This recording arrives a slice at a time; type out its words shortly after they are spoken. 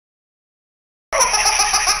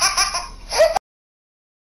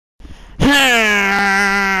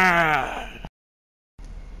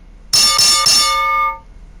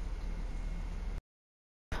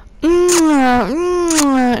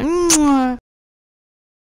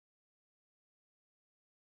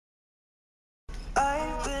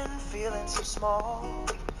I've been feeling so small.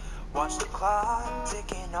 Watch the clock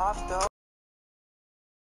ticking off the.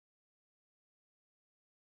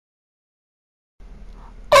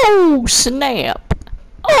 Oh snap!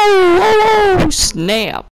 Oh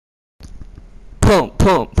snap! Pump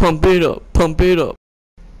it up, pump it up.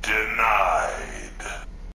 Denied.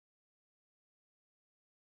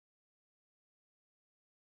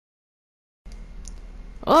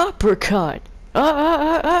 Uppercut!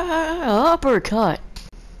 Uppercut!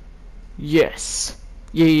 Yes!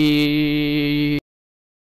 Yeah!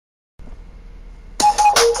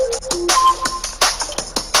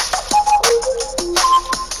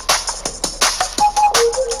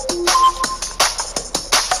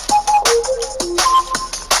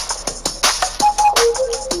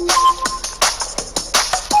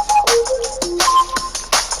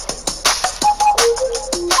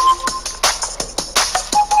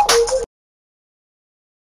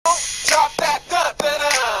 Drop that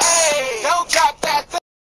hey, don't drop that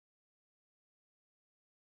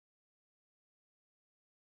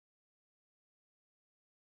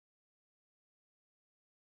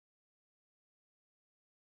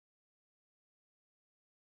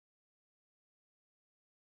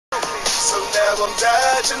So now I'm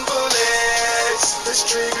dodging bullets. This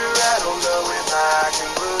trigger, I don't know if I can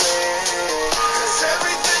believe. 'Cause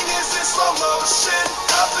everything is in slow motion.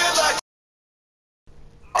 I feel like.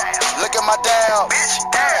 Look at my down, bitch,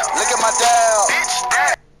 down. Look at my down, bitch,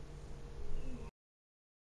 down.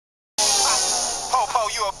 Po,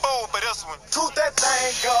 you a fool for this one. Toot that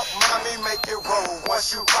thing up, mommy, make it roll.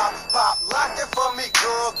 Once you pop, lock it for me,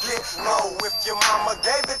 girl, get low. If your mama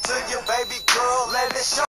gave it to you, baby girl, let it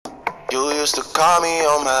show. You used to call me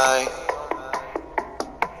on my.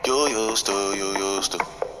 You used to.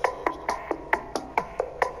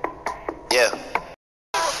 Yeah.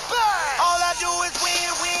 All I do is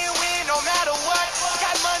win, no matter what.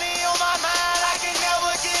 Got money on my mind, I can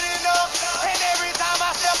never get enough. And every time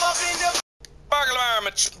I step up in the burglar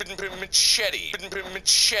machete. I've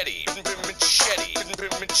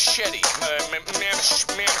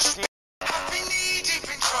been knee deep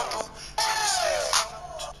in trouble.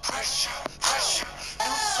 Pressure.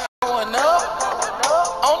 Going up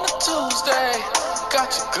on the Tuesday. Got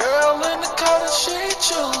your girl in the car and she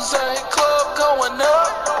Tuesday. Club going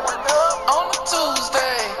up on the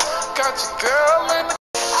Tuesday. Got your girl in the.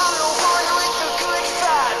 I'm the one with the good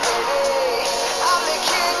side, baby. I'm the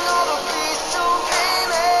king of the beast, so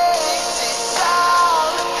baby. This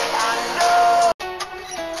sound, I know.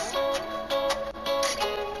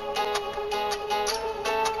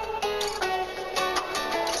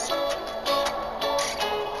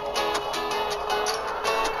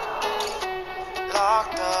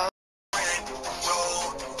 Locked up.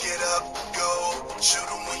 Roll, get up, go. Shoot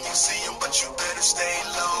 'em when you see 'em, but you better stay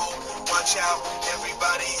low. Watch out,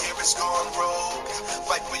 everybody here is going rogue.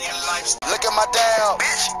 Fight for your life. Look at my down,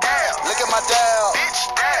 bitch, down. Look at my down,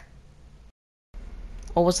 bitch, down.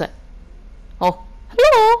 What was that? Oh,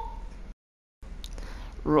 hello!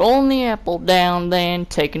 Rolling the apple down, then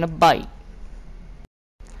taking a bite.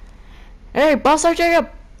 Hey, Boss Art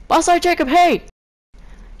Jacob! Boss Art Jacob, hey!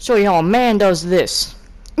 Show you how a man does this.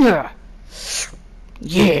 Yeah.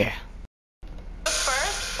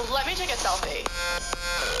 First, let me take a selfie.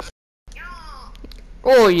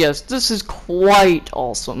 Oh yes, this is quite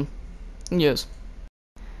awesome. Yes.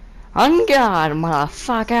 On God,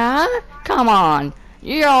 motherfucker! Come on!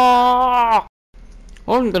 Yeah!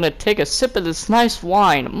 I'm gonna take a sip of this nice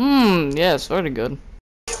wine. Yes, very good.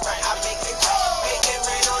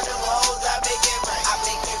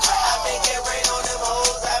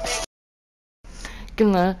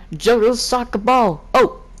 Gonna juggle soccer ball.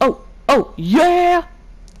 Oh, yeah!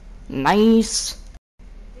 Nice.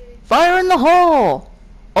 Fire in the hole!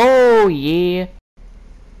 Oh, yeah.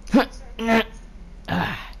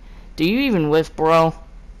 Do you even whiff, bro?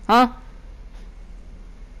 Huh?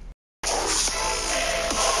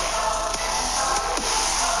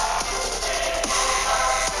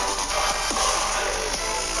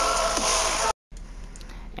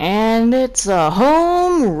 And it's a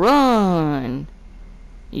home run.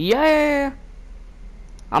 Yeah.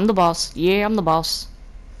 I'm the boss. Yeah, I'm the boss.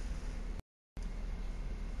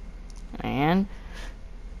 And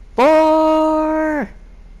 4.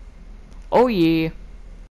 Oh yeah.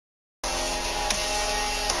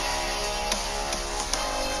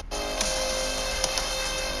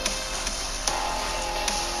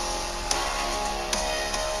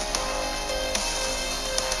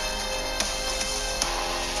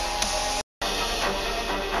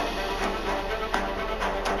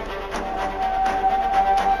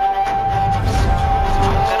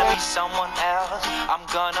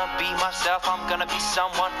 gonna be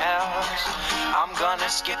someone else. I'm gonna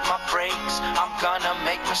skip my breaks, I'm gonna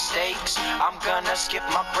make mistakes. I'm gonna skip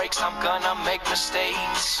my breaks, I'm gonna make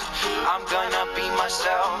mistakes. I'm gonna be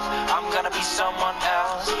myself, I'm gonna be someone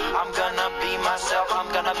else. I'm gonna be myself, I'm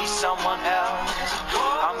gonna be someone else.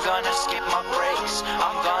 I'm gonna skip my breaks,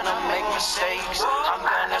 I'm gonna make mistakes. I'm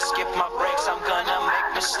gonna skip my breaks, I'm gonna make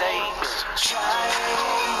mistakes. Try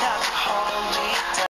not